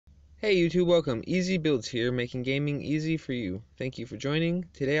Hey YouTube, welcome. Easy Builds here, making gaming easy for you. Thank you for joining.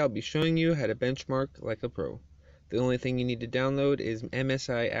 Today I'll be showing you how to benchmark like a pro. The only thing you need to download is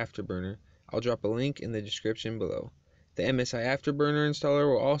MSI Afterburner. I'll drop a link in the description below. The MSI Afterburner installer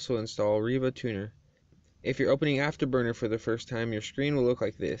will also install Riva Tuner. If you're opening Afterburner for the first time, your screen will look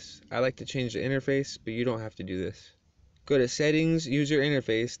like this. I like to change the interface, but you don't have to do this. Go to Settings, User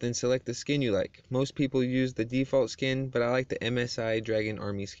Interface, then select the skin you like. Most people use the default skin, but I like the MSI Dragon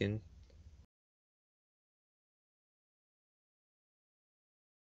Army skin.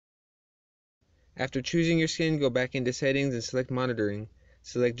 After choosing your skin, go back into Settings and select Monitoring.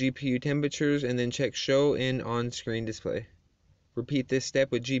 Select GPU temperatures and then check Show in on-screen display. Repeat this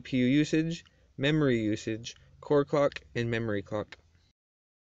step with GPU usage, memory usage, core clock, and memory clock.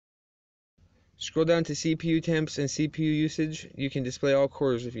 Scroll down to CPU temps and CPU usage. You can display all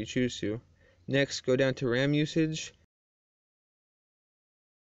cores if you choose to. Next, go down to RAM usage.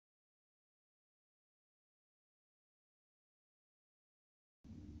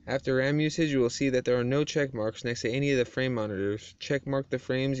 After RAM usage, you will see that there are no check marks next to any of the frame monitors. Check mark the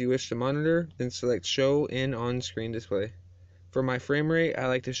frames you wish to monitor, then select Show in on-screen display. For my frame rate, I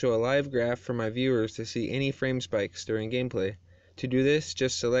like to show a live graph for my viewers to see any frame spikes during gameplay. To do this,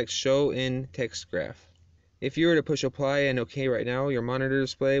 just select Show in Text Graph. If you were to push apply and OK right now, your monitor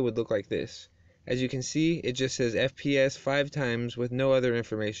display would look like this. As you can see, it just says FPS 5 times with no other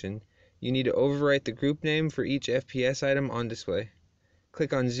information. You need to overwrite the group name for each FPS item on display.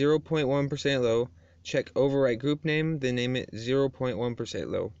 Click on 0.1% low, check overwrite group name, then name it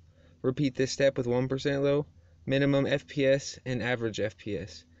 0.1% low. Repeat this step with 1% low, minimum FPS, and average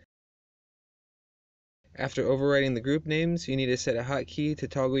FPS. After overwriting the group names, you need to set a hotkey to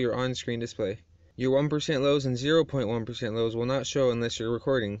toggle your on-screen display. Your 1% lows and 0.1% lows will not show unless you're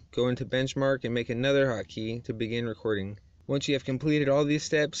recording. Go into benchmark and make another hotkey to begin recording. Once you have completed all these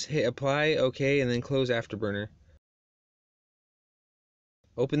steps, hit apply, OK, and then close Afterburner.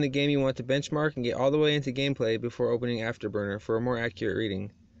 Open the game you want to benchmark and get all the way into gameplay before opening Afterburner for a more accurate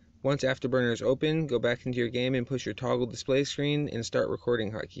reading. Once Afterburner is open, go back into your game and push your toggle display screen and start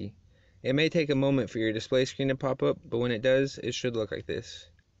recording hotkey. It may take a moment for your display screen to pop up, but when it does, it should look like this.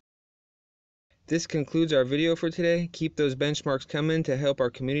 This concludes our video for today. Keep those benchmarks coming to help our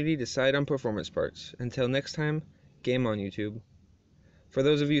community decide on performance parts. Until next time, game on YouTube. For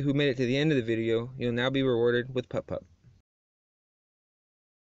those of you who made it to the end of the video, you'll now be rewarded with Pup Pup.